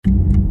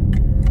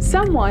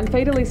Someone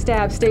fatally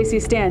stabbed Stacey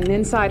Stanton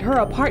inside her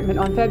apartment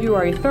on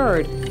February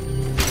 3rd.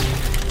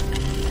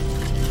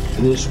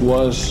 This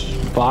was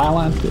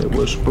violent. It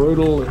was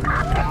brutal.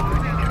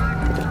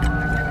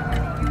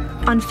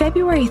 On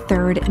February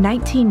 3rd,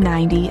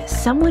 1990,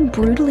 someone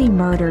brutally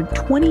murdered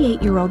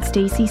 28-year-old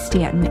Stacey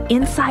Stanton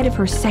inside of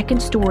her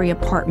second-story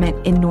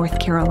apartment in North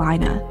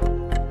Carolina,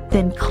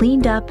 then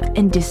cleaned up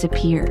and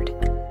disappeared.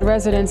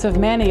 Residents of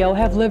Manteo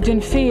have lived in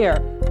fear.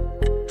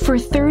 For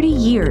 30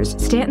 years,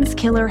 Stanton's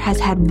killer has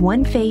had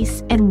one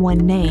face and one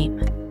name.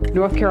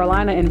 North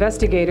Carolina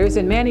investigators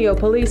and Manteo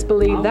police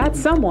believe that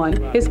someone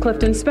is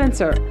Clifton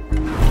Spencer.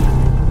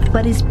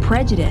 But his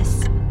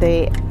prejudice...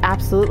 They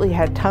absolutely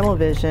had tunnel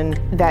vision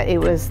that it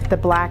was the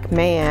black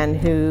man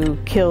who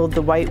killed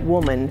the white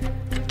woman.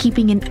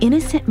 Keeping an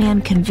innocent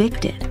man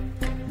convicted.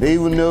 They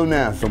even know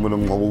now, some of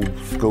them old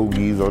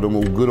Skogies or them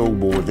old good old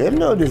boys, they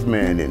know this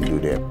man didn't do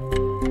that.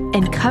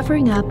 And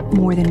covering up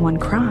more than one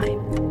crime.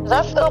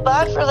 I feel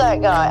bad for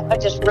that guy. I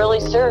just really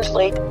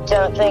seriously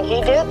don't think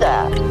he did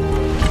that.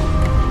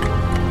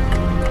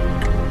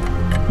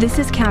 This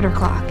is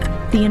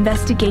Counterclock, the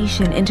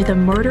investigation into the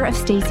murder of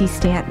Stacey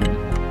Stanton.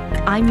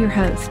 I'm your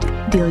host,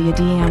 Delia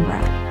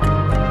D'Ambra.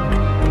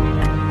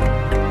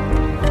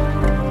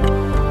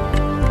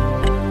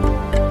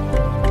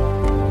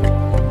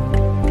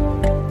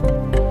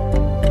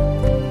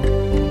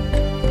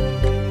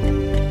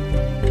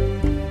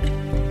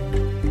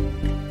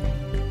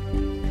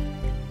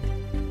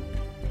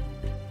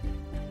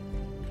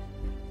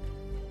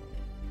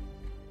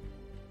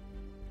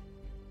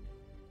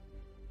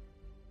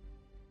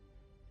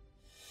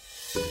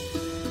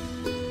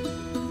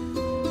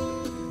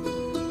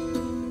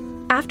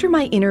 After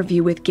my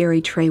interview with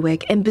Gary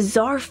Trawick and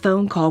bizarre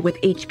phone call with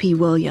H.P.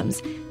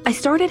 Williams, I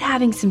started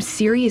having some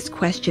serious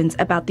questions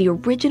about the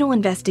original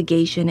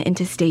investigation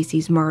into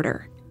Stacey's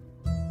murder.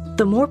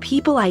 The more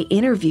people I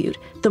interviewed,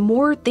 the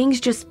more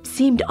things just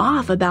seemed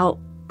off about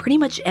pretty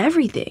much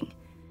everything.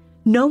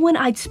 No one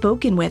I'd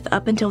spoken with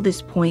up until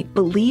this point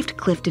believed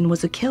Clifton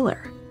was a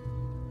killer.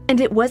 And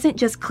it wasn't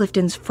just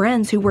Clifton's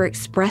friends who were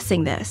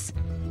expressing this.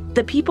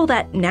 The people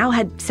that now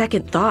had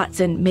second thoughts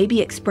and maybe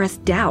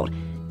expressed doubt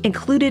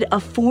included a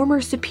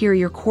former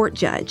Superior Court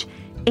judge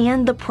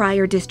and the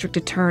prior district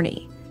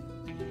attorney.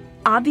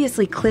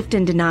 Obviously,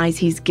 Clifton denies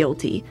he's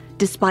guilty,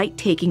 despite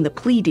taking the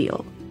plea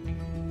deal.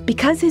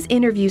 Because his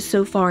interviews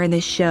so far in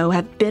this show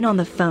have been on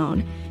the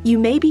phone, you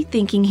may be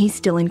thinking he's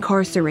still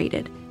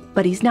incarcerated,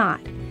 but he's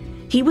not.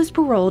 He was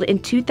paroled in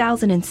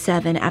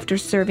 2007 after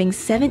serving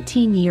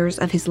 17 years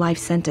of his life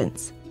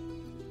sentence.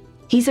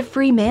 He's a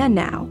free man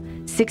now,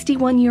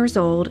 61 years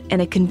old,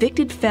 and a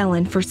convicted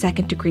felon for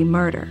second-degree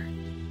murder.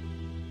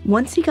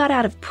 Once he got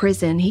out of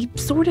prison, he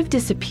sort of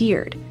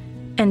disappeared.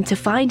 And to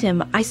find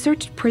him, I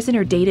searched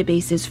prisoner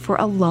databases for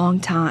a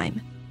long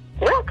time.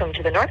 Welcome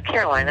to the North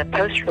Carolina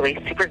Post-Release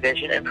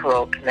Supervision and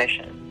Parole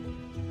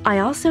Commission. I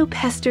also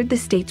pestered the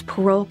state's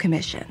parole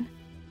commission.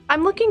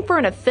 I'm looking for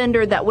an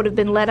offender that would have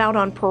been let out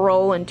on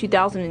parole in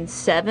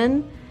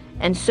 2007.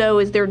 And so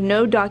is there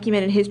no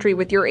documented history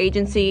with your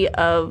agency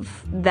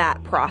of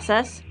that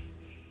process?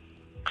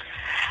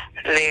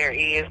 There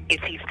is. Is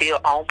he still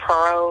on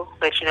parole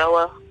that you know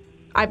of?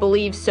 I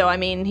believe so. I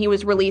mean, he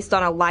was released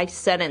on a life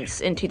sentence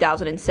in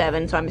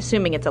 2007, so I'm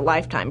assuming it's a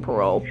lifetime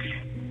parole.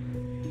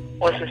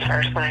 What's his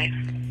first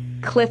name?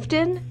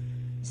 Clifton,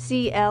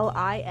 Clifton.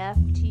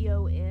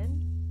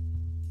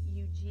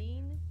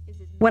 Eugene is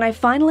his... When I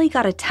finally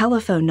got a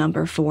telephone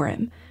number for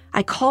him,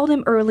 I called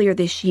him earlier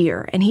this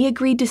year, and he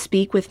agreed to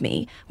speak with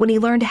me when he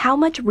learned how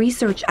much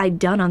research I'd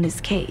done on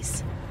this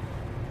case.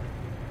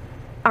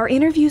 Our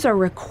interviews are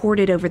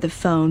recorded over the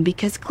phone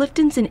because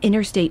Clifton's an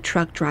interstate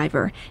truck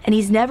driver, and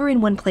he's never in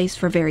one place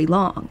for very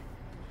long.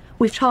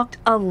 We've talked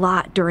a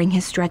lot during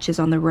his stretches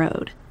on the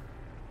road.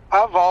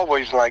 I've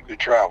always liked to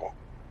travel.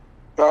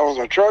 I was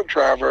a truck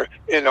driver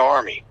in the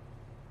Army,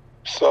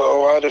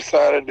 so I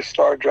decided to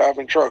start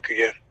driving truck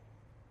again.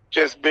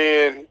 Just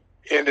being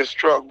in this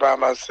truck by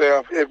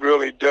myself, it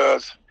really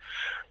does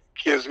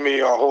gives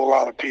me a whole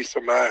lot of peace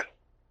of mind.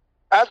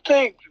 I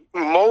think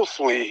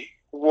mostly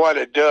what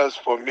it does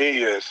for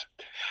me is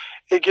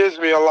it gives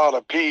me a lot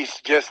of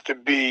peace just to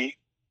be,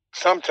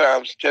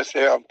 sometimes just to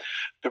have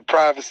the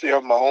privacy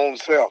of my own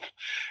self.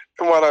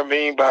 And what I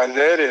mean by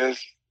that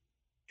is,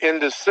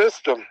 in the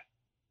system,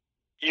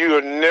 you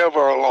are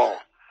never alone.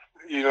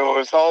 You know,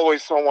 it's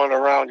always someone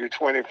around you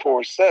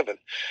 24/7.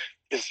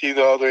 It's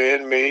either other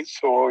inmates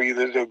or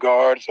either the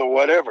guards or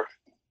whatever.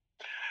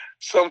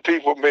 Some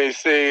people may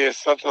say it's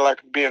something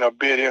like being a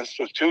bit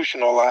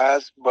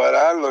institutionalized, but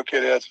I look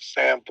at it as a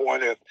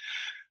standpoint of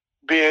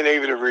being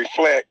able to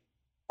reflect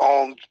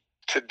on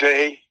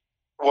today,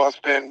 what's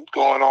been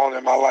going on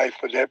in my life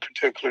for that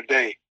particular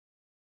day.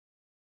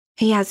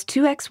 He has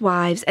 2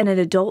 ex-wives and an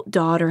adult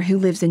daughter who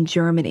lives in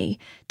Germany.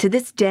 To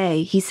this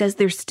day, he says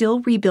they're still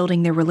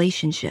rebuilding their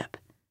relationship.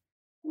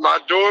 My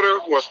daughter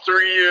was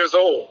 3 years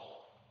old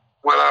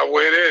when I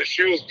went in.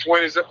 She was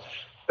 27.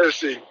 Let's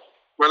see.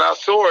 When I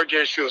saw her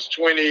again, she was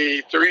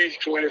 23,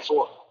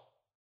 24.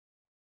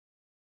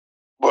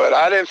 But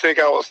I didn't think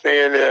I was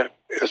staying there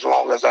as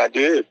long as I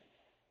did,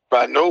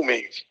 by no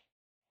means.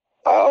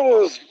 I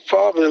was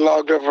probably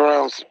locked up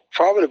around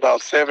probably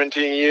about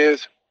 17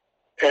 years,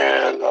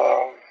 and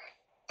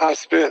I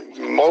spent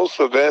most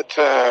of that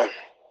time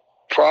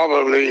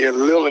probably in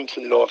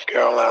Lillington, North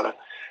Carolina,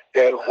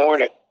 at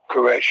Hornet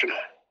Correctional.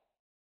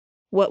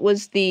 What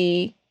was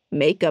the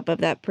makeup of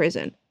that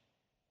prison?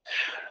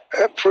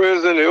 That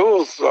prison, it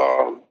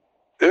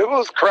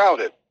was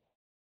crowded.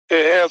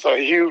 It has a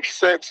huge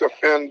sex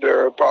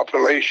offender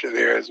population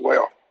there as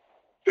well,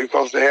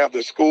 because they have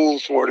the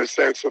schools for the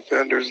sex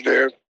offenders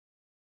there.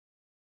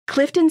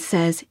 Clifton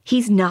says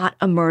he's not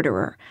a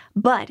murderer,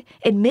 but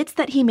admits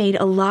that he made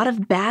a lot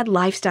of bad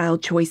lifestyle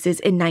choices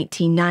in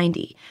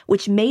 1990,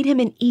 which made him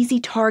an easy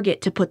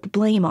target to put the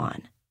blame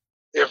on.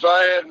 If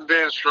I hadn't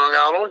been strung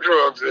out on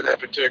drugs at that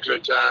particular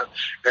time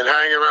and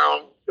hanging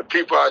around the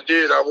people I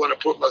did, I wouldn't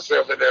have put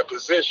myself in that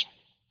position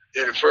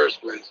in the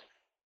first place.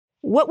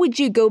 What would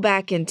you go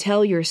back and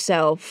tell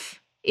yourself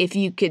if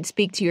you could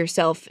speak to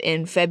yourself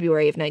in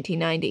February of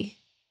 1990?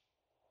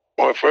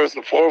 Well, first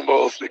and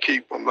foremost, to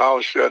keep my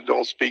mouth shut,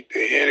 don't speak to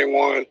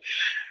anyone,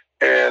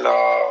 and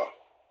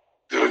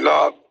do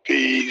not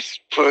be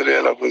put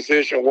in a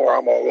position where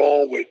I'm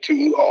alone with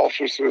two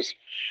officers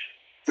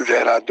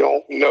that I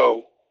don't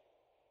know.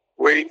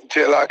 Wait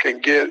until I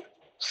can get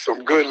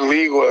some good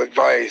legal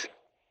advice.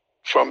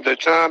 From the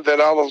time that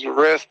I was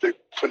arrested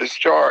for this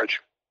charge,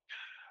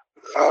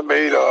 I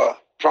made a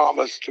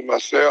promise to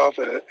myself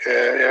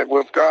and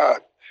with God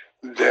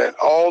that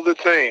all the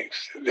things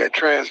that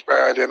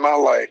transpired in my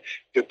life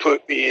that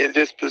put me in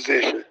this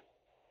position,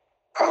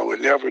 I would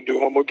never do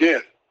them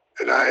again,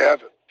 and I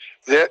haven't.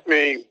 That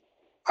means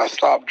I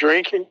stopped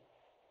drinking,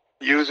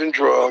 using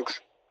drugs,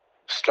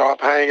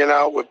 stop hanging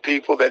out with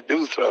people that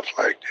do stuff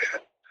like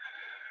that,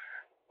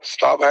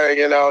 stop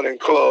hanging out in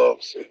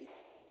clubs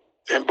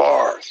and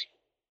bars.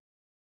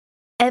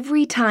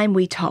 Every time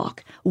we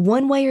talk,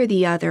 one way or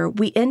the other,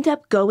 we end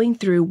up going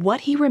through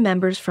what he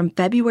remembers from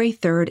February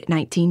 3rd,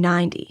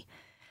 1990.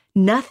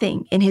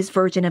 Nothing in his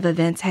version of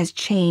events has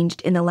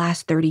changed in the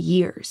last 30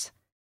 years.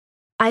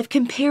 I've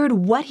compared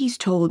what he's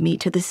told me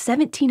to the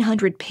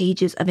 1,700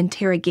 pages of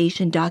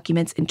interrogation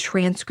documents and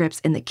transcripts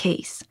in the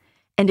case,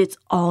 and it's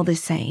all the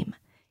same.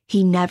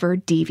 He never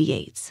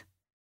deviates.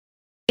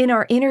 In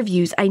our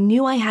interviews, I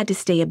knew I had to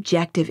stay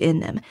objective in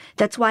them.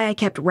 That's why I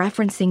kept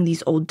referencing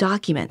these old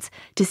documents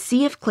to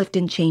see if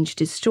Clifton changed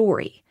his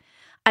story.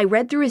 I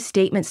read through his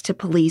statements to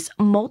police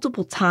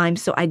multiple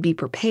times so I'd be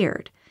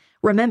prepared.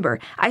 Remember,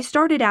 I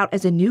started out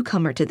as a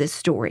newcomer to this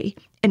story.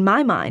 In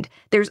my mind,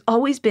 there's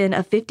always been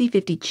a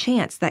 50-50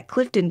 chance that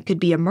Clifton could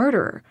be a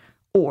murderer,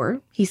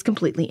 or he's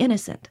completely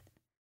innocent.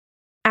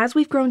 As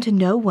we've grown to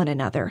know one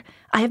another,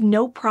 I have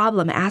no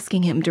problem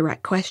asking him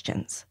direct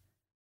questions.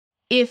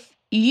 If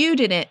you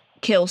didn't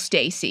kill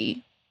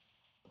Stacey,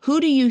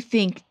 who do you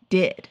think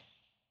did?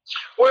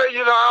 Well,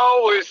 I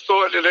always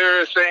thought that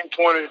everything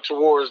pointed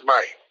towards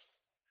Mike.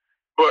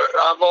 But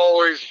I've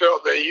always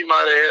felt that he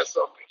might have had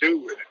something to do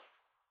with it.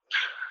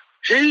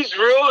 He's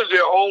really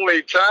the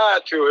only tie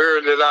to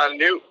her that I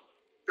knew.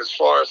 As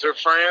far as her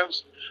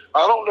friends,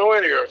 I don't know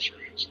any of her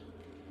friends.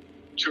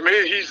 To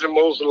me, he's the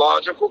most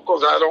logical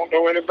because I don't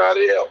know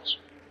anybody else.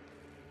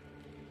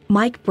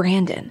 Mike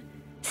Brandon,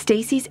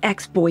 Stacey's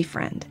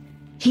ex-boyfriend.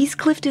 He's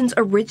Clifton's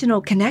original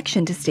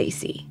connection to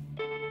Stacey.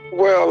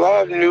 Well,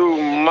 I knew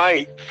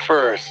Mike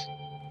first.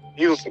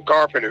 He was a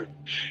carpenter,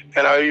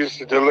 and I used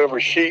to deliver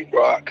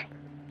sheetrock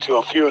to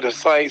a few of the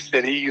sites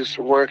that he used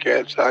to work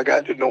at, so I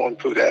got to know him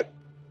through that.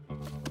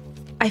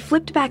 I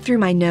flipped back through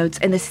my notes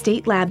and the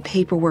state lab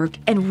paperwork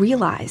and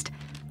realized,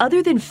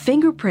 other than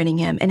fingerprinting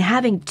him and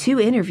having 2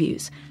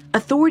 interviews,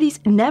 authorities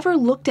never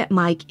looked at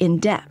Mike in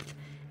depth,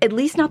 at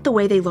least not the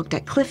way they looked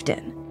at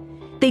Clifton.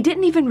 They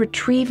didn't even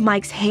retrieve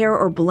Mike's hair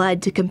or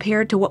blood to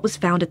compare to what was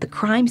found at the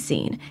crime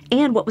scene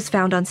and what was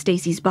found on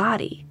Stacey's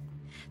body.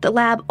 The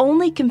lab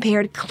only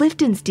compared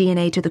Clifton's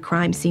DNA to the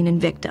crime scene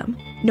and victim,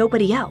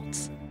 nobody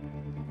else.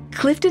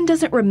 Clifton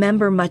doesn't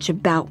remember much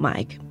about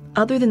Mike,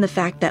 other than the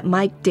fact that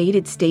Mike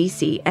dated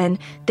Stacey and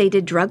they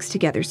did drugs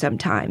together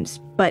sometimes,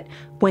 but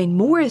Wayne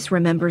Morris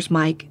remembers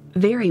Mike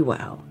very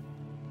well.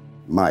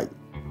 Mike,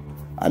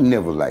 I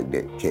never liked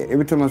that cat.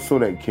 Every time I saw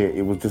that cat,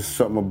 it was just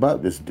something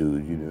about this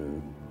dude,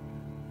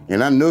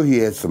 And I know he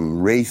had some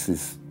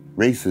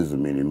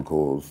racism in him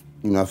because,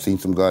 I've seen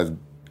some guys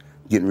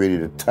getting ready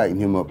to tighten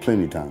him up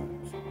plenty of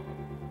times.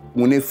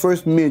 When they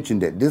first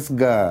mentioned that this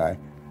guy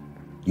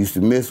used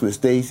to mess with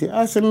Stacey,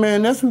 I said,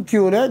 man, that's who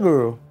killed that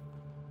girl.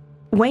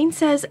 Wayne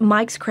says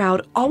Mike's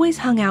crowd always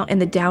hung out in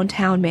the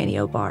downtown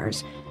Manio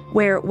bars,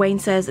 where Wayne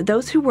says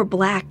those who were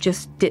black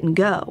just didn't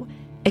go,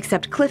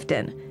 except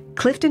Clifton.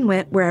 Clifton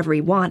went wherever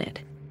he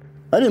wanted.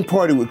 I didn't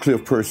party with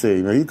Cliff per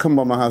se. He'd come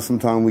by my house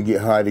sometime, we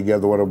get high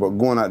together, whatever, but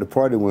going out to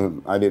party with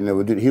him, I didn't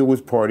ever do it. He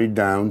always partied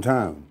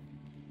downtown.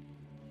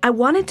 I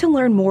wanted to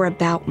learn more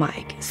about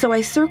Mike, so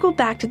I circled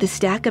back to the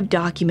stack of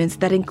documents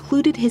that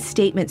included his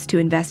statements to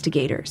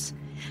investigators.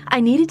 I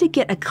needed to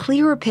get a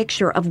clearer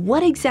picture of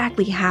what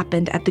exactly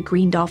happened at the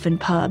Green Dolphin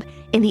Pub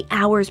in the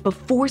hours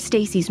before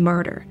Stacey's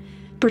murder,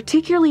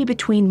 particularly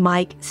between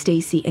Mike,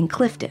 Stacey, and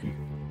Clifton.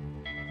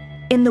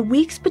 In the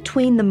weeks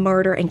between the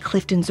murder and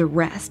Clifton's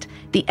arrest,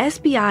 the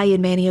SBI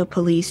and Manio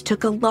police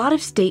took a lot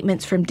of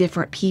statements from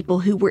different people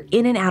who were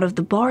in and out of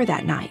the bar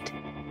that night.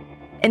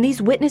 And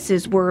these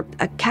witnesses were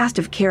a cast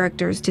of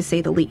characters, to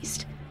say the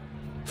least.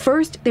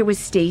 First, there was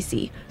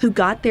Stacey, who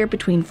got there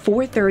between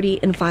 4:30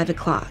 and 5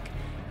 o'clock.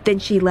 Then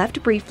she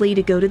left briefly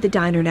to go to the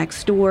diner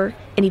next door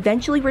and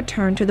eventually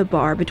returned to the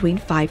bar between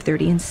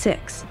 5:30 and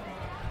 6.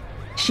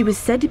 She was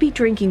said to be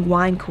drinking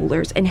wine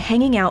coolers and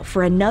hanging out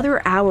for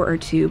another hour or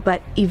two,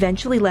 but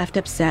eventually left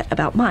upset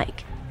about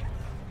Mike.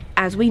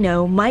 As we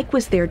know, Mike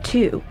was there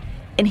too,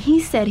 and he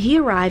said he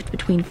arrived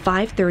between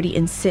 5:30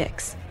 and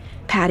 6.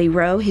 Patty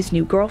Rowe, his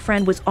new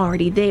girlfriend, was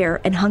already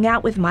there and hung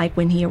out with Mike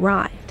when he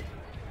arrived.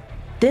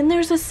 Then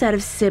there's a set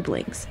of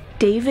siblings,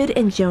 David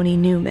and Joni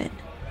Newman.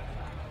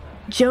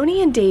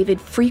 Joni and David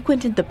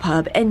frequented the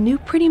pub and knew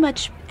pretty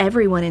much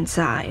everyone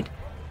inside.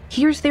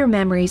 Here's their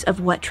memories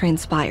of what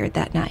transpired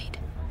that night.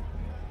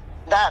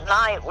 That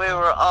night we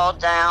were all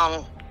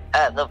down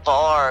at the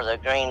bar, the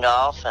Green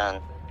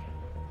Dolphin.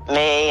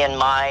 Me and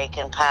Mike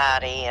and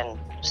Patty and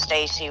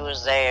Stacey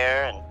was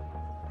there and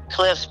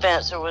Cliff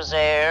Spencer was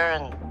there,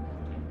 and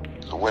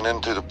went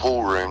into the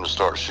pool room to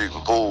start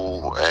shooting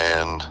pool,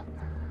 and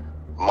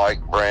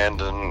Mike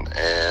Brandon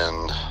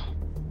and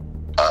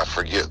I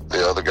forget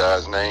the other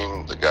guy's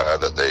name, the guy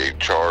that they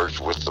charged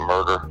with the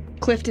murder.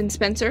 Clifton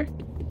Spencer,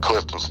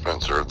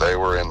 they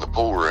were in the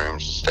pool room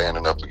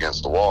standing up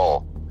against the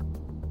wall.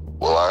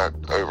 Well, I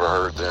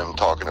overheard them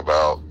talking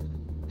about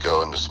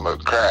going to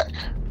smoke crack.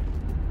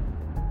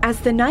 As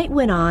the night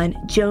went on,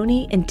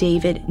 Joni and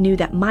David knew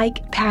that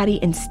Mike,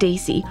 Patty, and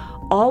Stacey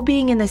all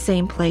being in the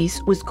same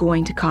place was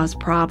going to cause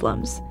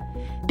problems,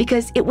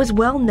 because it was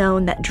well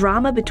known that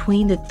drama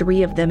between the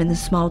three of them in the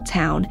small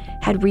town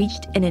had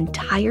reached an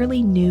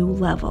entirely new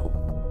level.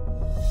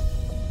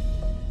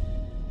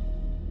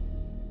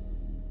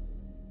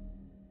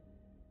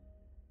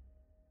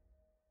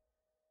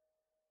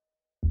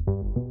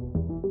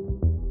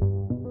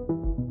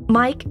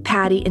 Mike,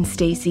 Patty, and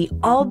Stacey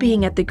all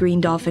being at the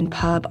Green Dolphin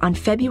Pub on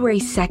February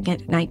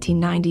 2nd,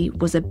 1990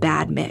 was a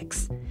bad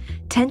mix.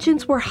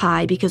 Tensions were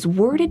high because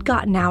word had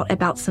gotten out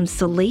about some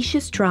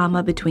salacious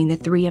drama between the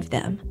three of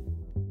them.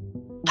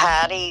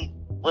 Patty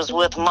was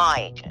with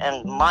Mike,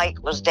 and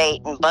Mike was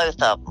dating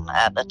both of them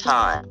at the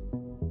time.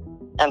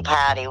 And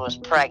Patty was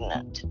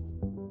pregnant.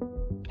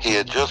 He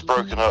had just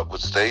broken up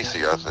with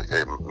Stacey, I think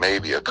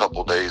maybe a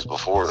couple days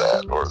before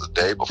that, or the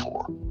day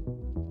before.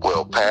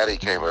 Well, Patty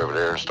came over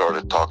there and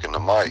started talking to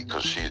Mike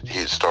because he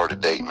had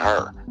started dating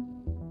her.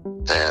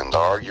 And the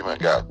argument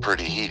got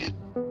pretty heated.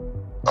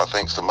 I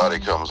think somebody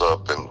comes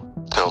up and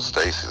tells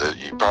Stacey that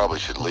you probably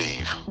should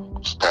leave,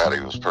 because Patty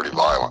was pretty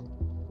violent.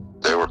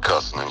 They were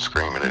cussing and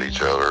screaming at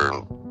each other,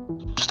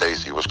 and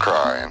Stacey was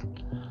crying.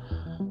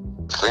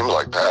 It seemed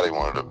like Patty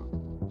wanted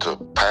to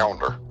pound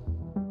her.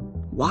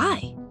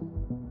 Why?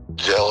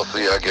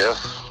 Jealousy, I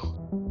guess.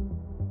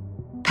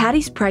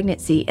 Patty's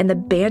pregnancy and the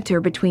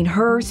banter between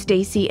her,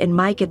 Stacey, and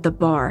Mike at the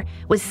bar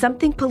was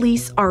something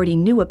police already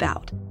knew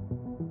about.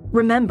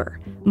 Remember,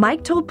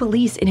 Mike told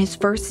police in his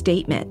first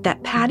statement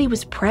that Patty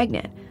was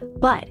pregnant,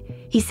 but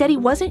he said he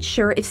wasn't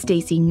sure if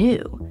Stacey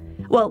knew.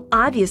 Well,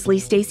 obviously,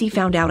 Stacey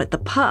found out at the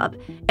pub,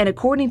 and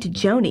according to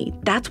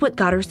Joni, that's what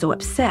got her so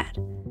upset.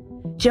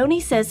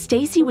 Joni says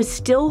Stacey was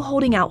still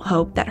holding out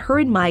hope that her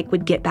and Mike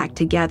would get back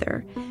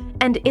together.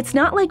 And it's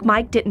not like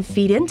Mike didn't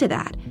feed into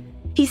that.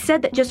 He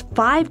said that just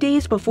 5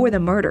 days before the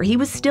murder, he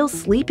was still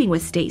sleeping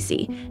with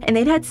Stacey, and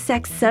they'd had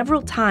sex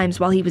several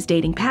times while he was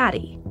dating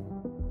Patty.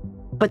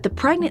 But the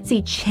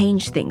pregnancy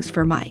changed things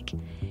for Mike.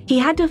 He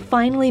had to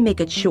finally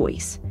make a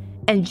choice,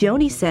 and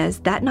Joni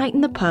says that night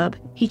in the pub,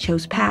 he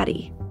chose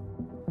Patty.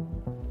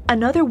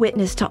 Another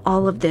witness to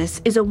all of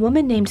this is a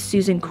woman named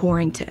Susan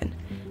Corrington.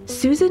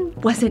 Susan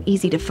wasn't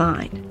easy to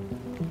find.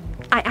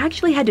 I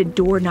actually had to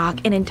door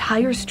knock an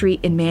entire street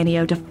in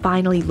Manio to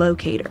finally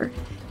locate her,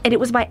 and it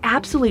was by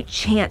absolute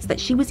chance that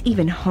she was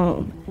even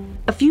home.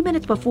 A few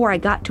minutes before I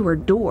got to her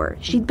door,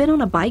 she'd been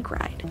on a bike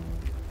ride,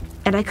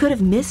 and I could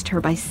have missed her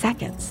by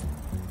seconds.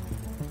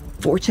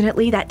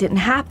 Fortunately, that didn't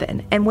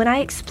happen, and when I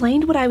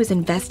explained what I was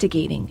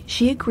investigating,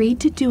 she agreed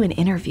to do an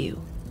interview.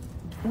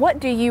 what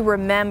do you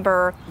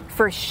remember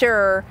for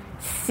sure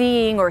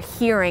seeing or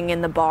hearing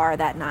in the bar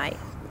that night?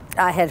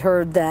 I had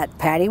heard that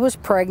Patty was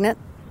pregnant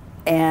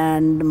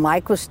and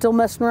Mike was still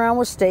messing around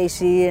with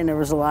Stacey, and there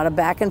was a lot of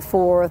back and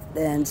forth,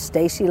 and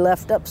Stacey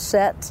left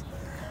upset.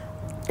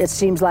 It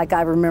seems like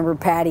I remember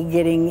Patty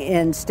getting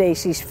in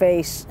Stacey's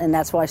face, and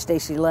that's why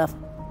Stacey left.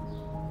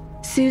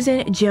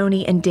 Susan,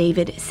 Joni, and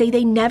David say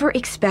they never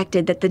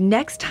expected that the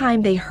next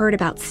time they heard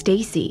about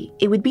Stacey,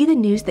 it would be the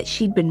news that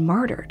she'd been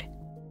murdered.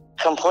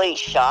 Complete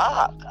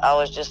shock. I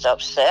was just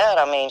upset.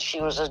 I mean,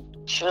 she was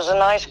a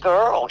nice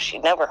girl. She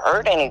never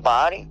hurt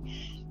anybody.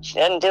 She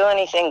didn't do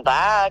anything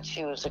bad.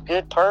 She was a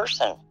good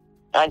person.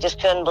 I just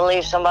couldn't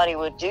believe somebody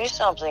would do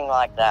something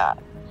like that.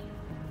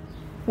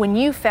 When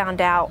you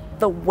found out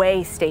the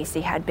way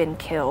Stacey had been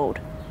killed,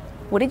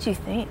 what did you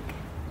think?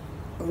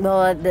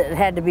 Well, it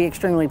had to be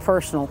extremely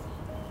personal.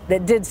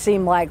 It did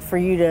seem like for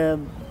you to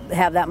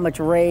have that much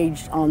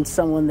rage on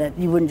someone that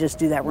you wouldn't just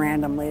do that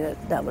randomly.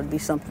 That would be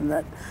something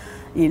that,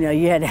 you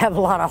had to have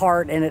a lot of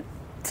heart in it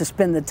to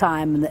spend the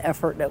time and the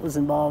effort that was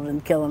involved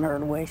in killing her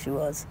the way she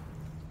was.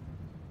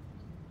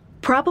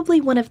 Probably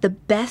one of the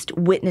best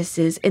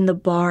witnesses in the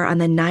bar on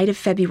the night of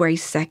February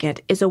 2nd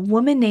is a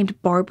woman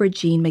named Barbara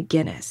Jean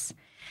McGinnis.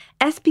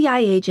 FBI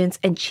agents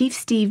and Chief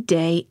Steve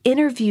Day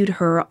interviewed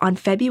her on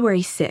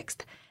February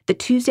 6th, the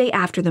Tuesday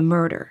after the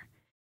murder.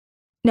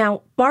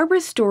 Now,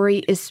 Barbara's story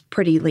is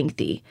pretty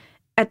lengthy.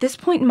 At this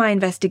point in my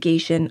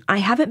investigation, I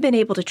haven't been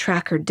able to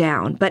track her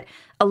down, but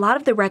a lot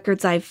of the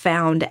records I've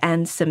found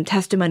and some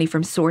testimony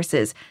from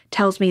sources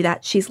tells me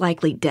that she's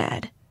likely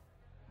dead.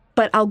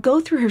 But I'll go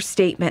through her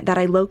statement that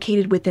I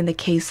located within the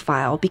case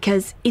file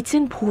because it's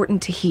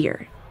important to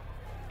hear.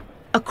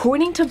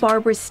 According to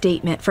Barbara's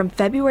statement from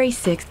February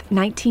 6,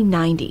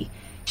 1990,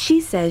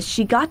 she says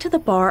she got to the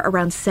bar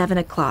around 7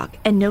 o'clock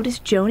and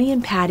noticed Joni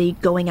and Patty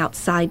going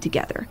outside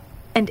together,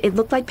 and it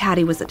looked like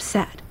Patty was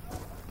upset.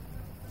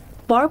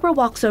 Barbara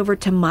walks over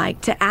to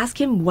Mike to ask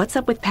him what's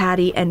up with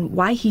Patty and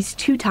why he's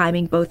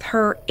two-timing both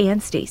her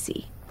and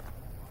Stacey.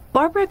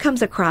 Barbara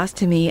comes across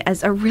to me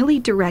as a really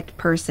direct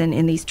person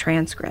in these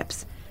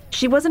transcripts.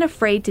 She wasn't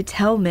afraid to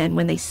tell men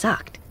when they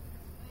sucked.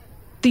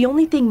 The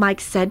only thing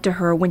Mike said to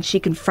her when she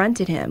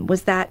confronted him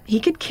was that he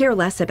could care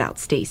less about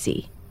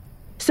Stacey.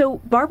 So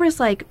Barbara's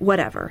like,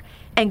 whatever,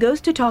 and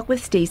goes to talk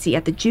with Stacey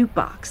at the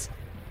jukebox.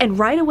 And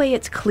right away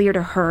it's clear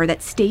to her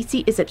that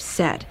Stacey is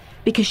upset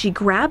because she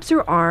grabs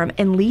her arm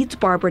and leads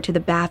Barbara to the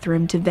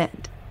bathroom to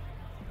vent.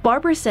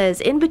 Barbara says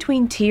in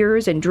between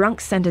tears and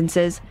drunk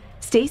sentences,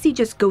 Stacey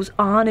just goes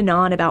on and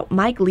on about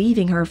Mike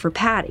leaving her for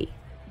Patty.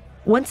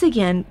 Once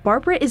again,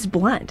 Barbara is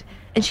blunt,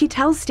 and she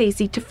tells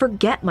Stacey to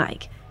forget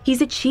Mike.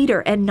 He's a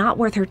cheater and not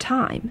worth her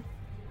time.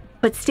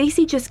 But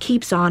Stacey just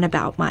keeps on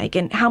about Mike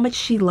and how much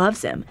she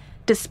loves him,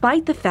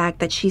 despite the fact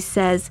that she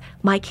says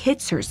Mike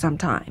hits her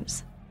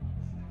sometimes.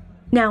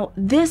 Now,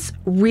 this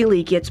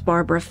really gets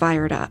Barbara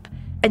fired up,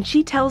 and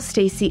she tells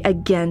Stacey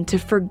again to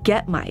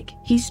forget Mike.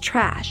 He's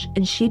trash,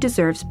 and she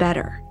deserves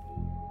better.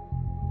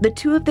 The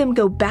two of them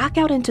go back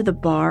out into the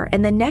bar,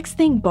 and the next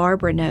thing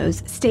Barbara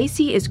knows,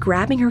 Stacey is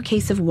grabbing her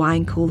case of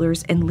wine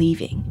coolers and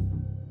leaving.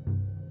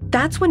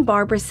 That's when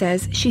Barbara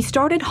says she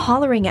started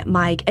hollering at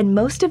Mike and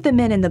most of the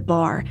men in the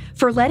bar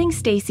for letting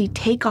Stacey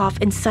take off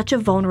in such a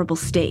vulnerable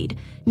state,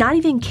 not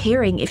even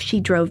caring if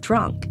she drove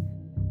drunk.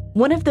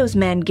 One of those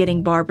men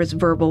getting Barbara's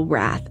verbal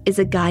wrath is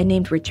a guy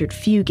named Richard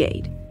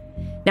Fugate.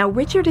 Now,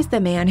 Richard is the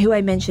man who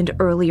I mentioned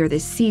earlier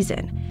this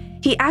season.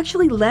 He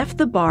actually left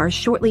the bar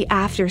shortly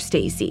after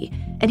Stacey,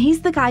 and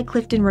he's the guy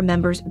Clifton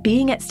remembers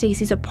being at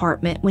Stacey's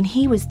apartment when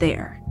he was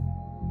there.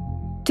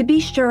 To be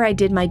sure I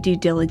did my due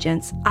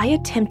diligence, I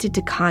attempted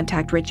to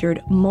contact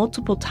Richard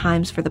multiple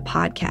times for the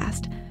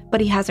podcast, but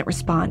he hasn't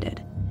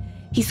responded.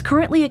 He's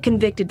currently a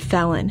convicted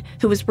felon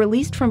who was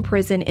released from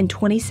prison in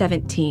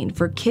 2017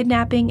 for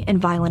kidnapping and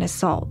violent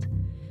assault.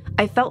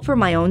 I felt for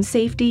my own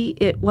safety,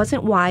 it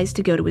wasn't wise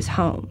to go to his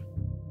home.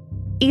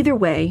 Either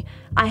way,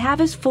 I have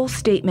his full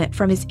statement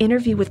from his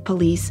interview with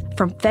police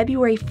from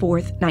February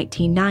 4th,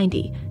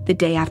 1990, the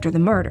day after the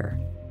murder.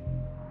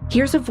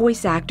 Here's a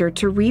voice actor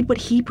to read what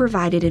he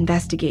provided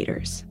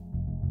investigators.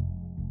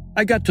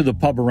 I got to the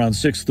pub around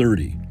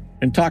 6:30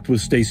 and talked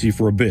with Stacey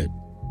for a bit.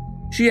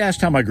 She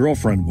asked how my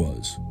girlfriend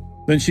was.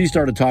 Then she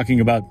started talking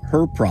about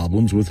her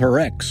problems with her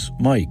ex,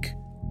 Mike.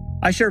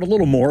 I shared a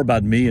little more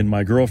about me and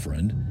my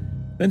girlfriend.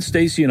 Then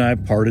Stacey and I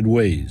parted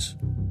ways.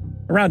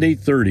 Around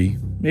 8:30,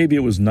 maybe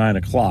it was 9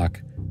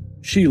 o'clock,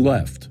 she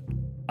left.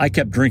 I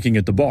kept drinking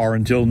at the bar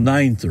until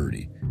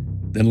 9:30,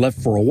 then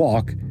left for a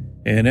walk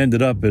and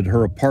ended up at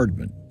her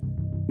apartment.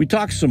 We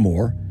talked some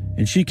more,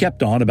 and she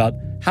kept on about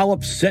how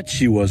upset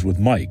she was with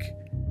Mike.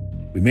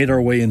 We made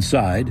our way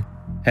inside,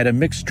 had a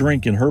mixed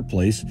drink in her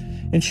place,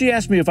 and she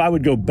asked me if I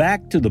would go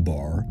back to the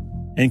bar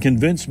and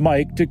convince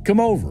Mike to come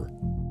over.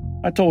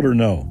 I told her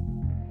no.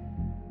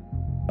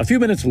 A few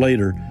minutes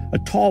later, a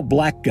tall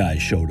black guy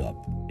showed up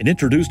and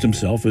introduced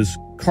himself as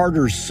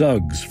Carter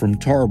Suggs from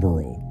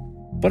Tarboro.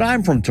 But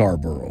I'm from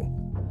Tarboro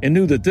and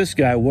knew that this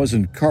guy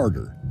wasn't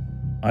Carter.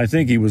 I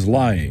think he was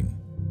lying.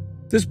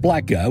 This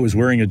black guy was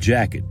wearing a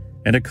jacket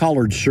and a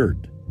collared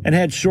shirt and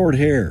had short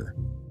hair.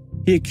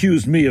 He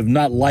accused me of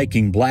not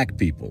liking black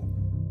people,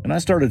 and I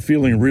started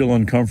feeling real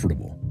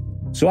uncomfortable.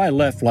 So I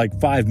left like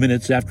 5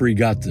 minutes after he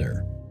got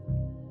there.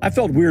 I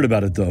felt weird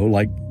about it though,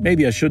 like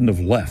maybe I shouldn't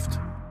have left.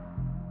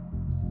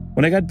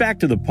 When I got back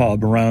to the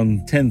pub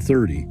around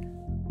 10:30,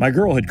 my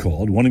girl had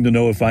called wanting to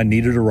know if I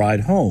needed a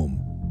ride home.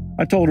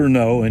 I told her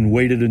no and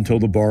waited until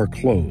the bar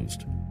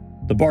closed.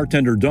 The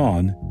bartender,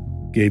 Dawn,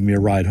 gave me a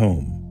ride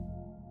home.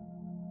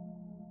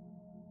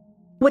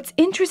 What's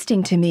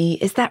interesting to me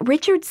is that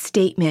Richard's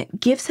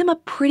statement gives him a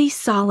pretty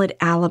solid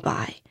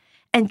alibi.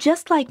 And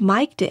just like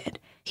Mike did,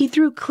 he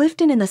threw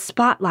Clifton in the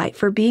spotlight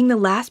for being the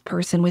last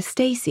person with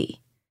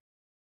Stacey.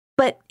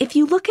 But if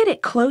you look at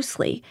it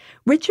closely,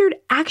 Richard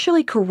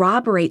actually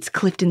corroborates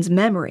Clifton's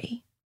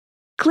memory.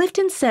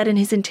 Clifton said in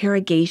his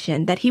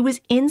interrogation that he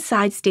was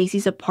inside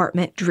Stacey's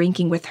apartment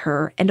drinking with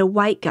her and a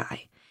white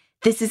guy.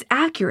 This is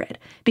accurate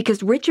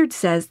because Richard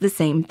says the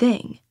same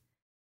thing.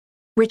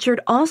 Richard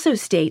also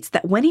states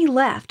that when he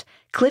left,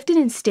 Clifton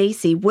and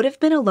Stacey would have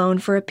been alone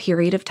for a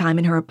period of time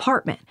in her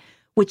apartment,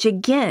 which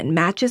again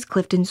matches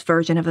Clifton's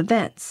version of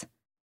events.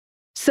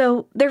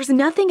 So there's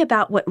nothing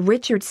about what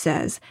Richard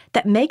says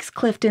that makes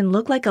Clifton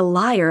look like a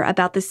liar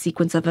about the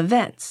sequence of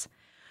events.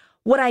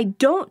 What I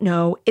don't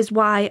know is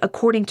why,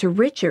 according to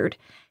Richard,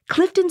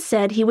 Clifton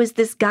said he was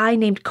this guy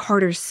named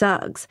Carter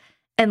Suggs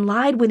and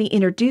lied when he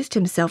introduced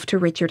himself to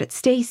Richard at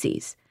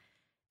Stacey's.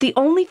 The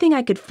only thing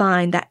I could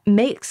find that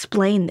may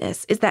explain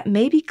this is that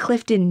maybe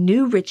Clifton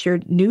knew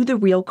Richard knew the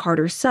real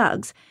Carter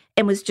Suggs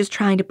and was just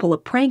trying to pull a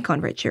prank on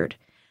Richard.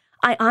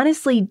 I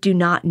honestly do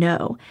not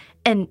know,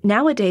 and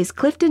nowadays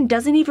Clifton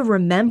doesn't even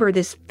remember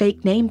this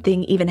fake name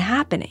thing even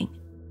happening.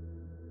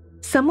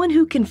 Someone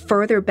who can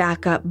further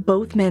back up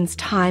both men's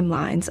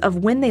timelines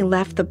of when they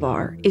left the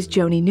bar is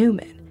Joni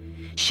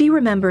Newman. She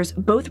remembers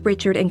both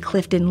Richard and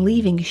Clifton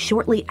leaving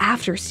shortly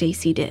after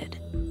Stacey did.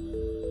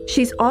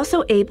 She's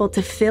also able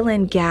to fill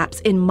in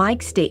gaps in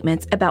Mike's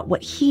statements about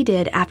what he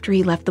did after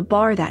he left the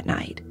bar that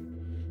night.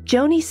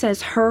 Joni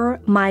says her,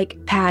 Mike,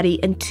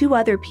 Patty, and 2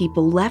 other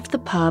people left the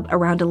pub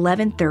around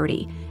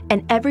 11:30,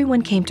 and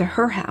everyone came to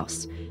her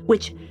house,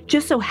 which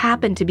just so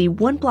happened to be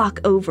 1 block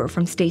over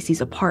from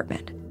Stacey's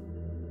apartment.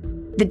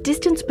 The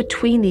distance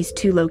between these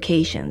 2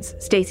 locations,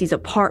 Stacey's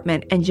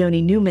apartment and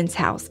Joni Newman's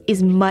house,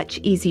 is much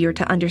easier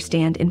to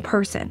understand in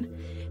person.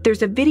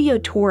 There's a video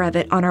tour of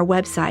it on our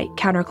website,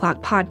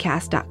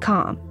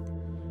 counterclockpodcast.com.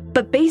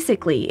 But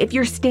basically, if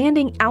you're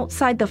standing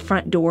outside the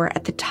front door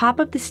at the top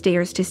of the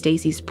stairs to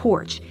Stacey's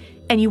porch,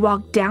 and you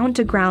walk down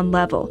to ground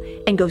level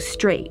and go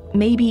straight,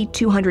 maybe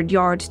 200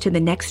 yards to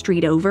the next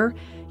street over,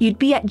 you'd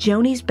be at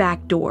Joni's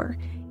back door.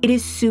 It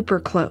is super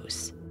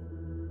close.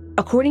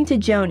 According to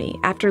Joni,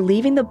 after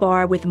leaving the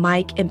bar with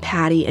Mike and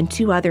Patty and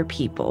 2 other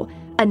people,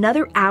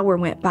 another hour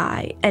went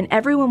by and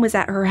everyone was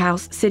at her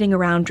house sitting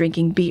around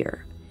drinking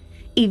beer.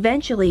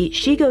 Eventually,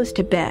 she goes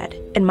to bed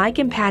and Mike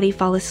and Patty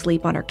fall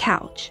asleep on her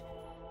couch.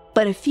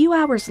 But a few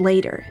hours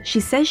later, she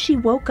says she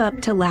woke up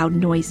to loud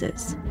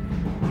noises.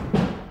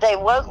 They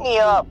woke me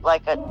up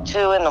like at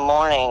 2 in the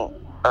morning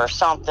or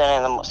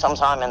something,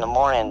 sometime in the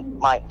morning.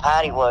 Mike and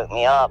Patty woke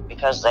me up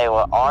because they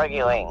were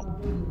arguing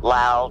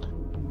loud.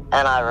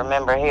 And I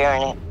remember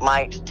hearing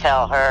Mike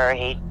tell her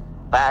he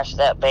bashed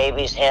that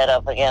baby's head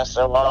up against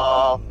the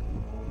wall.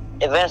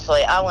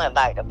 Eventually, I went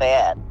back to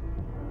bed.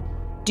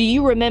 Do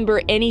you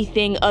remember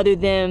anything other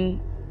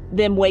than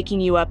them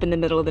waking you up in the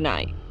middle of the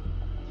night?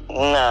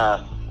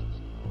 No.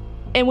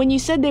 And when you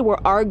said they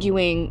were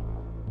arguing,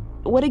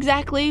 what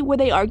exactly were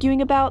they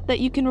arguing about that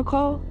you can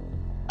recall?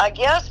 I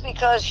guess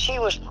because she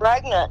was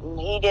pregnant and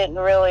he didn't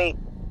really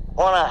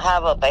want to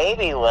have a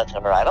baby with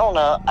her. I don't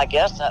know. I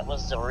guess that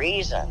was the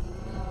reason.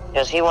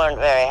 Because he wasn't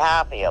very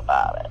happy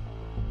about it.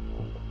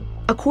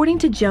 According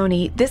to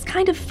Joni, this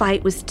kind of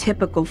fight was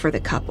typical for the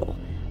couple.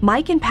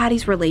 Mike and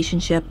Patty's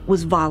relationship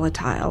was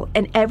volatile,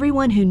 and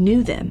everyone who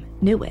knew them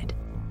knew it.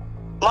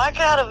 Mike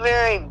had a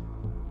very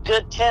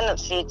good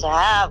tendency to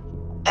have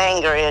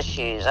anger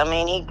issues. I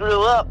mean, he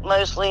grew up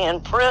mostly in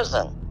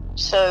prison,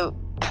 so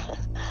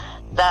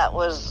that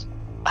was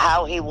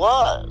how he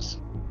was.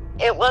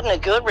 It wasn't a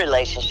good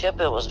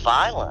relationship, it was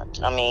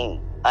violent. I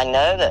mean, I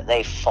know that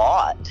they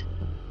fought.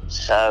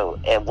 So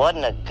it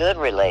wasn't a good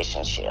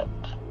relationship.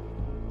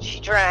 She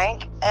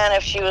drank, and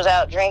if she was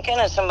out drinking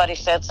and somebody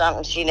said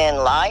something she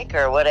didn't like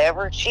or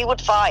whatever, she would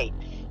fight.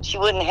 She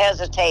wouldn't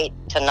hesitate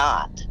to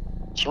not.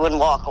 She wouldn't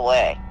walk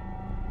away.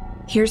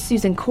 Here's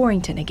Susan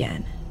Corrington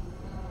again.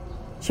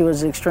 She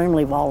was an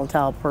extremely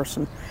volatile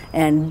person,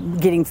 and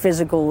getting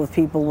physical with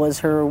people was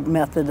her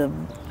method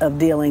of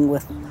dealing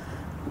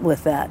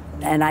with that.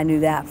 And I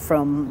knew that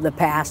from the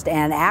past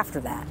and after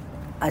that.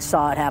 I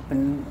saw it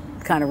happen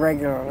kind of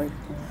regularly.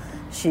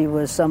 She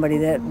was somebody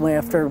that went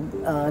after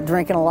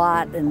drinking a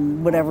lot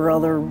and whatever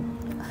other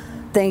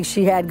things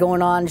she had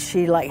going on,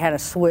 she had a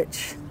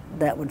switch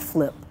that would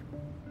flip.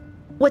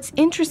 What's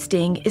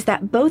interesting is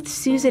that both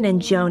Susan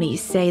and Joni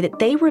say that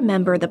they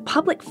remember the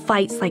public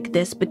fights like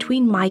this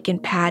between Mike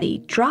and Patty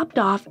dropped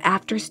off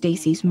after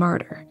Stacey's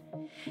murder.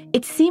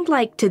 It seemed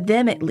like, to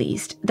them at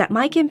least, that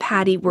Mike and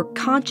Patty were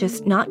conscious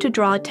not to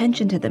draw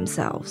attention to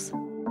themselves.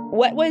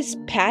 What was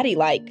Patty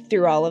like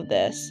through all of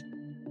this?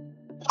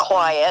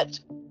 Quiet.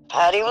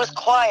 Patty was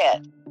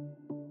quiet.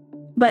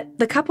 But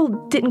the couple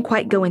didn't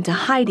quite go into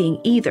hiding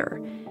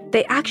either.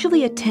 They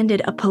actually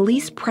attended a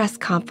police press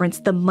conference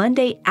the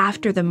Monday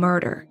after the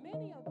murder.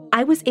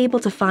 I was able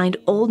to find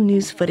old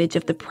news footage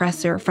of the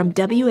presser from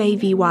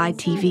WAVY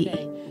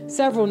TV.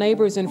 Several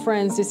neighbors and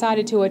friends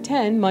decided to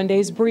attend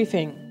Monday's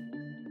briefing.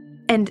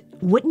 And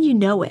wouldn't you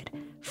know it,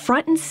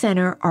 front and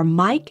center are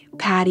Mike,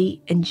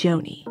 Patty, and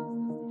Joni.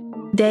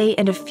 They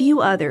and a few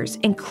others,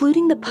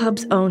 including the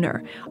pub's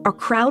owner, are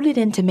crowded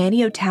into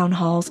Manio Town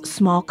Hall's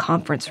small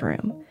conference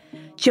room.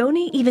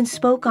 Joni even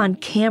spoke on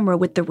camera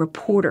with the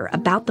reporter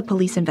about the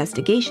police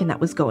investigation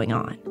that was going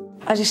on.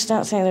 I just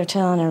don't think they're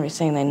telling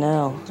everything they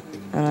know.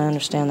 And I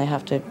understand they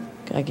have to,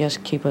 I guess,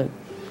 keep it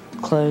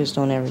closed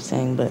on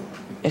everything, but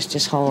it's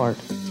just hard.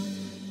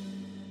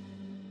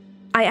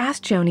 I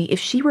asked Joni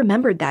if she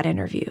remembered that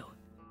interview.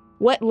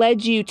 What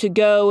led you to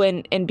go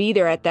and be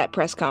there at that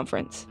press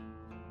conference?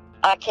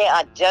 I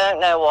don't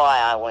know why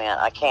I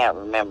went. I can't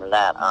remember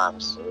that,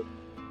 honestly.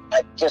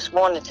 I just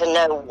wanted to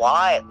know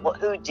why,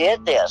 who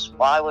did this?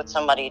 Why would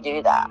somebody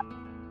do that?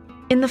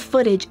 In the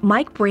footage,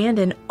 Mike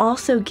Brandon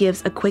also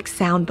gives a quick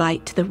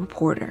soundbite to the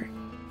reporter.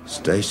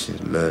 Stacey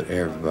loved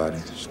everybody.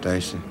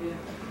 Stacey,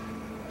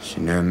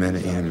 she never met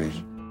an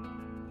enemy.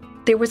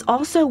 There was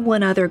also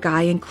one other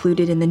guy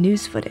included in the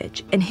news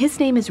footage, and his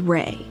name is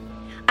Ray.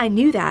 I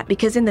knew that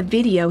because in the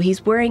video,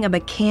 he's wearing a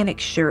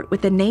mechanic shirt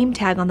with a name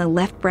tag on the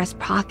left breast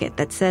pocket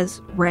that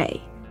says Ray.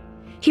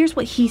 Here's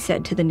what he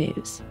said to the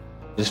news.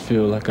 I just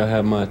feel like I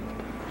have my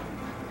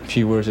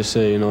few words to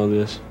say in all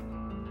this.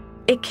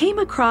 It came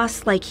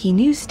across like he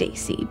knew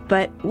Stacey,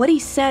 but what he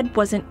said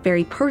wasn't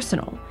very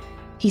personal.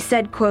 He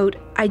said, quote,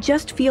 "I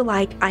just feel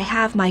like I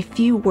have my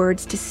few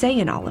words to say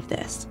in all of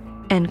this,"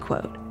 end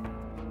quote.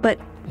 But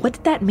what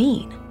did that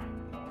mean?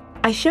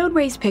 I showed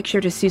Ray's picture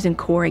to Susan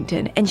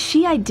Corrington, and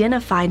she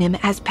identified him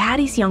as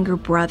Patty's younger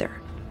brother.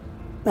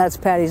 That's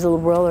Patty's little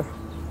brother,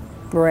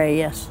 Ray,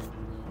 yes.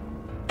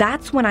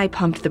 That's when I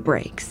pumped the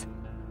brakes.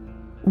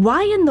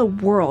 Why in the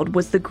world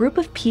was the group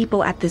of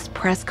people at this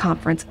press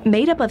conference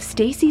made up of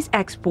Stacey's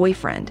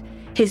ex-boyfriend,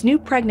 his new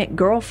pregnant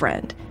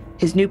girlfriend,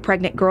 his new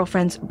pregnant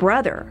girlfriend's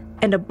brother,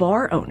 and a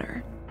bar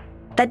owner?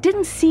 That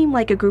didn't seem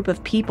like a group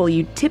of people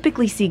you'd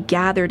typically see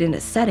gathered in a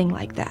setting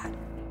like that.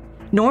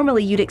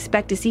 Normally, you'd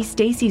expect to see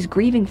Stacey's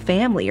grieving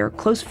family or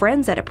close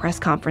friends at a press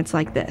conference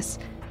like this,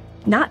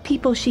 not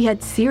people she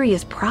had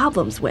serious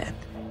problems with.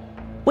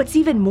 What's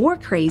even more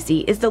crazy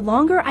is the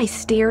longer I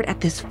stared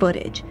at this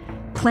footage,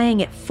 playing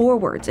it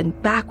forwards and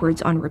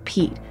backwards on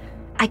repeat,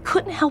 I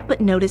couldn't help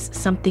but notice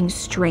something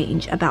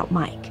strange about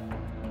Mike.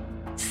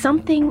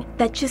 Something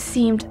that just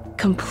seemed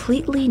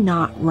completely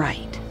not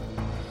right.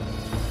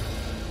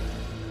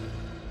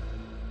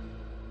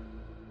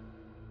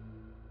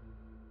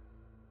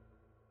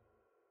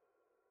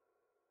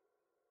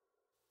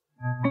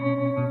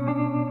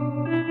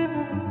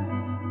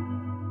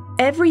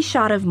 Every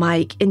shot of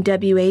Mike in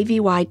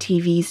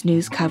WAVY-TV's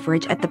news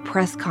coverage at the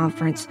press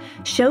conference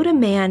showed a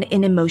man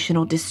in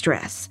emotional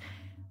distress.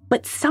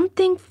 But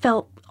something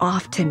felt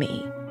off to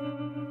me.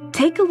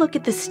 Take a look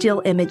at the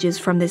still images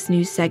from this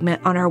news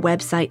segment on our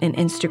website and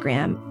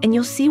Instagram, and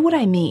you'll see what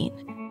I mean.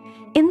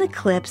 In the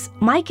clips,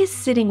 Mike is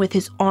sitting with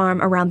his arm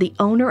around the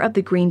owner of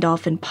the Green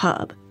Dolphin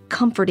Pub,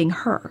 comforting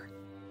her.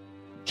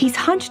 He's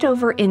hunched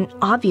over in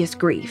obvious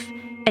grief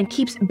and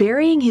keeps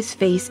burying his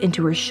face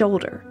into her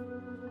shoulder.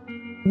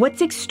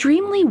 What's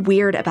extremely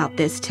weird about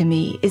this to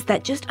me is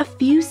that just a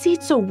few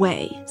seats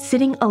away,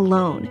 sitting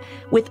alone,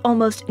 with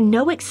almost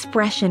no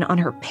expression on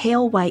her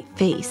pale white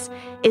face,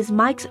 is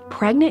Mike's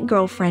pregnant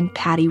girlfriend,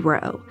 Patty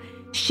Rowe.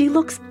 She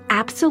looks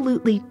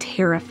absolutely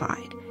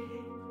terrified.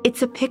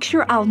 It's a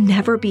picture I'll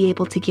never be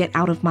able to get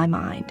out of my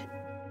mind.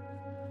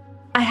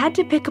 I had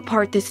to pick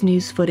apart this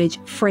news footage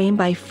frame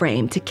by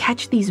frame to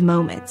catch these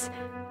moments,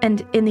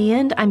 and in the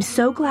end, I'm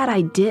so glad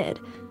I did,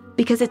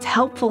 because it's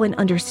helpful in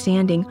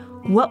understanding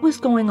what was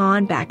going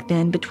on back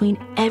then between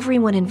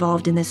everyone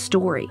involved in this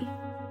story.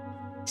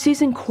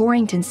 Susan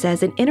Corrington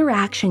says an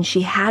interaction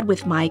she had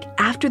with Mike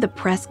after the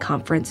press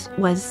conference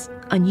was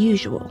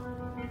unusual.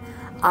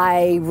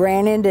 I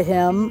ran into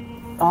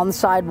him on the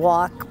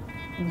sidewalk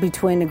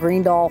between the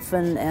Green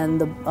Dolphin and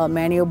the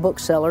Manio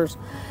booksellers,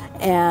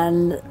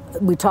 and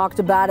we talked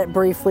about it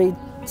briefly.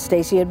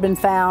 Stacey had been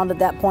found at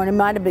that point. It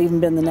might have even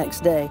been the next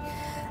day.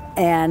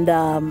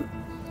 And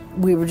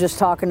we were just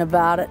talking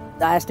about it.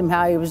 I asked him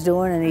how he was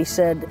doing, and he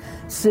said,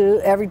 "Sue,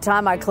 every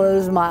time I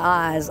close my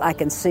eyes, I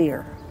can see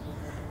her."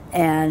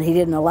 And he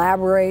didn't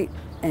elaborate,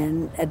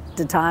 and at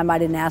the time I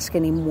didn't ask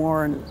any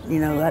more, and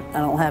I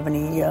don't have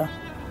any,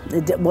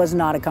 it was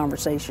not a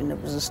conversation,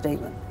 it was a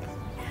statement.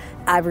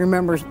 I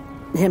remember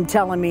him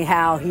telling me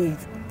how he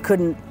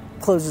couldn't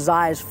close his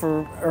eyes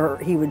for her,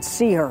 he would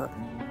see her.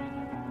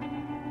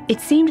 It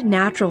seemed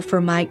natural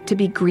for Mike to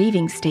be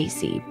grieving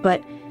Stacey,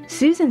 but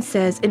Susan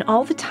says in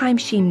all the time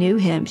she knew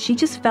him, she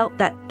just felt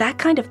that that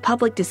kind of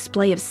public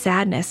display of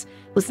sadness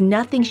was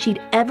nothing she'd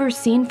ever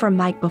seen from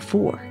Mike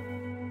before.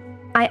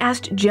 I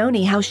asked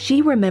Joni how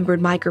she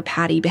remembered Mike or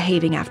Patty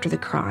behaving after the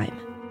crime.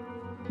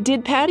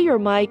 Did Patty or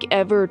Mike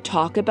ever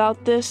talk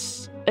about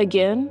this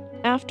again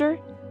after?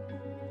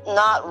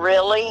 Not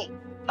really.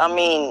 I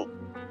mean,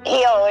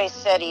 he always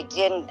said he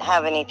didn't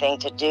have anything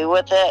to do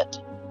with it,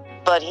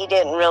 but he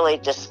didn't really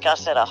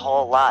discuss it a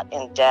whole lot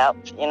in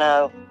depth,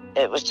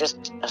 It was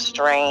just a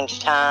strange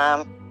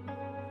time.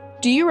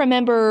 Do you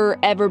remember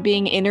ever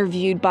being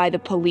interviewed by the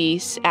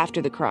police after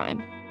the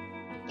crime?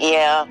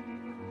 Yeah.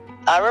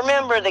 I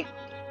remember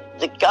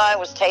the guy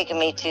was taking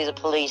me to the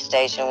police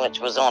station,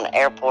 which was on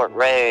Airport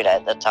Road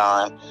at the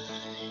time.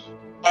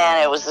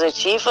 And it was the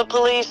chief of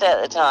police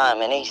at the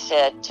time, and he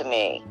said to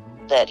me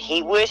that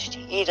he wished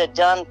he'd have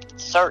done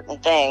certain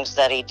things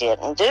that he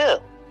didn't do.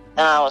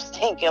 And I was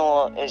thinking,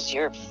 well, it's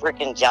your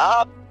freaking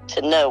job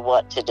to know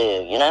what to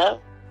do, you know?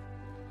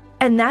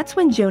 And that's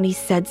when Joni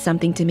said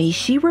something to me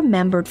she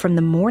remembered from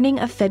the morning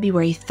of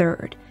February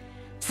 3rd,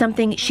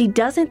 something she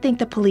doesn't think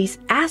the police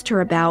asked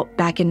her about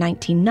back in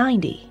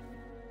 1990.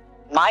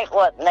 Mike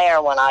wasn't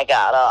there when I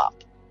got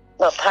up,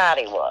 but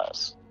Patty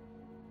was.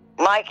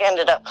 Mike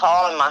ended up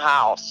calling my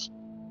house,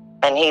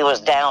 and he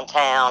was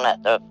downtown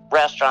at the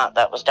restaurant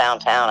that was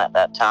downtown at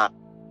that time,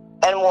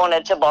 and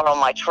wanted to borrow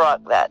my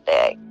truck that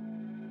day.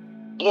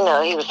 You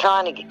know, he was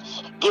trying to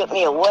get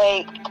me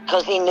awake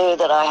because he knew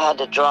that I had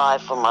to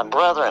drive for my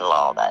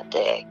brother-in-law that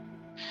day.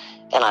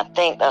 And I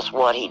think that's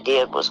what he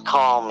did, was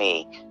call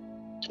me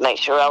to make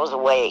sure I was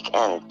awake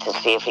and to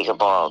see if he could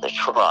borrow the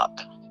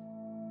truck.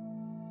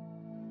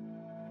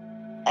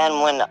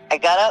 And when I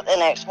got up the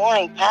next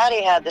morning,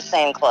 Patty had the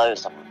same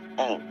clothes on,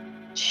 and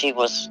she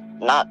was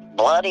not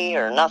bloody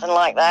or nothing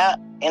like that,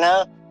 you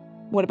know?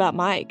 What about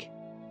Mike?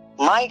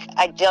 Mike,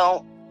 I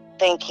don't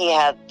think he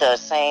had the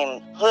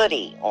same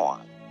hoodie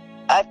on.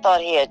 I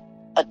thought he had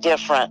a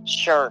different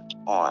shirt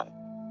on.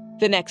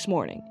 The next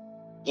morning?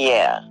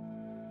 Yeah,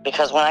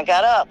 because when I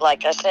got up,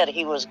 like I said,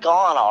 he was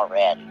gone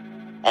already.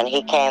 And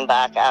he came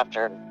back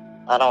after,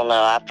 I don't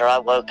know, after I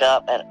woke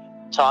up and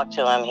talked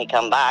to him, he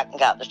come back and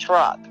got the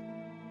truck.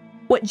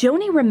 What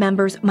Joni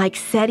remembers Mike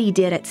said he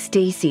did at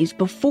Stacey's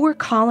before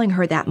calling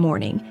her that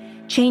morning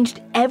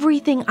changed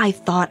everything I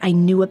thought I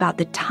knew about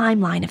the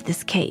timeline of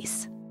this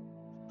case.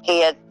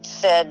 He had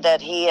said that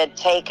he had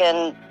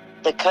taken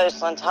the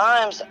Coastland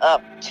Times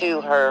up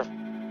to her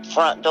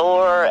front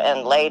door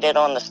and laid it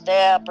on the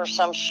step or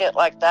some shit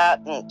like that,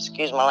 and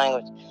excuse my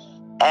language.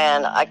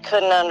 And I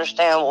couldn't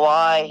understand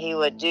why he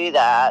would do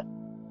that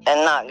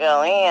and not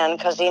go in,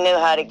 because he knew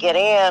how to get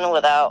in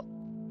without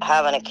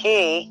having a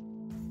key.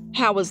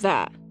 How was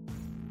that?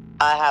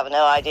 I have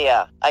no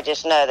idea. I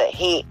just know that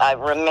I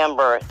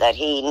remember that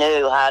he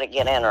knew how to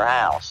get in her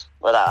house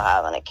without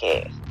having a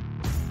key.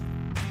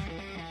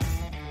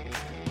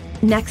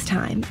 Next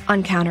time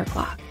on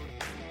Counterclock,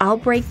 I'll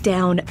break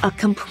down a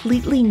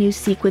completely new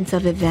sequence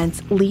of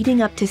events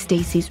leading up to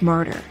Stacey's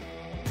murder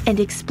and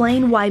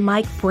explain why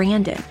Mike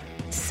Brandon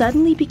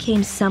suddenly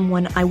became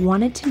someone I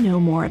wanted to know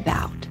more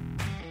about.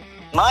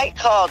 Mike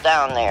called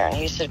down there and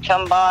he said,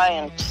 come by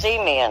and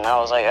see me. And I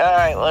was like, all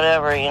right,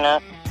 whatever, you know.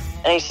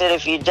 And he said,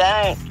 if you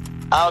don't,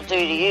 I'll do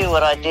to you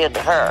what I did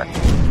to her.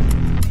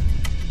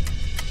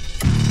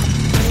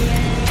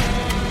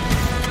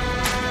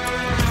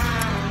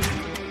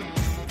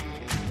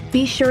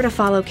 Be sure to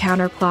follow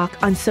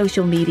Counterclock on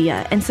social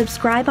media and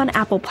subscribe on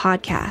Apple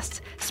Podcasts,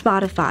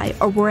 Spotify,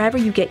 or wherever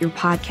you get your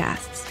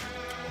podcasts.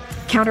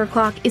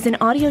 Counterclock is an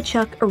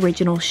AudioChuck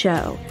original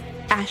show.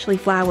 Ashley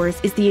Flowers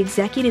is the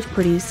executive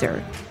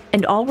producer,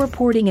 and all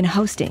reporting and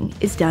hosting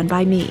is done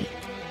by me,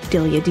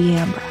 Delia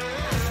D'Ambra.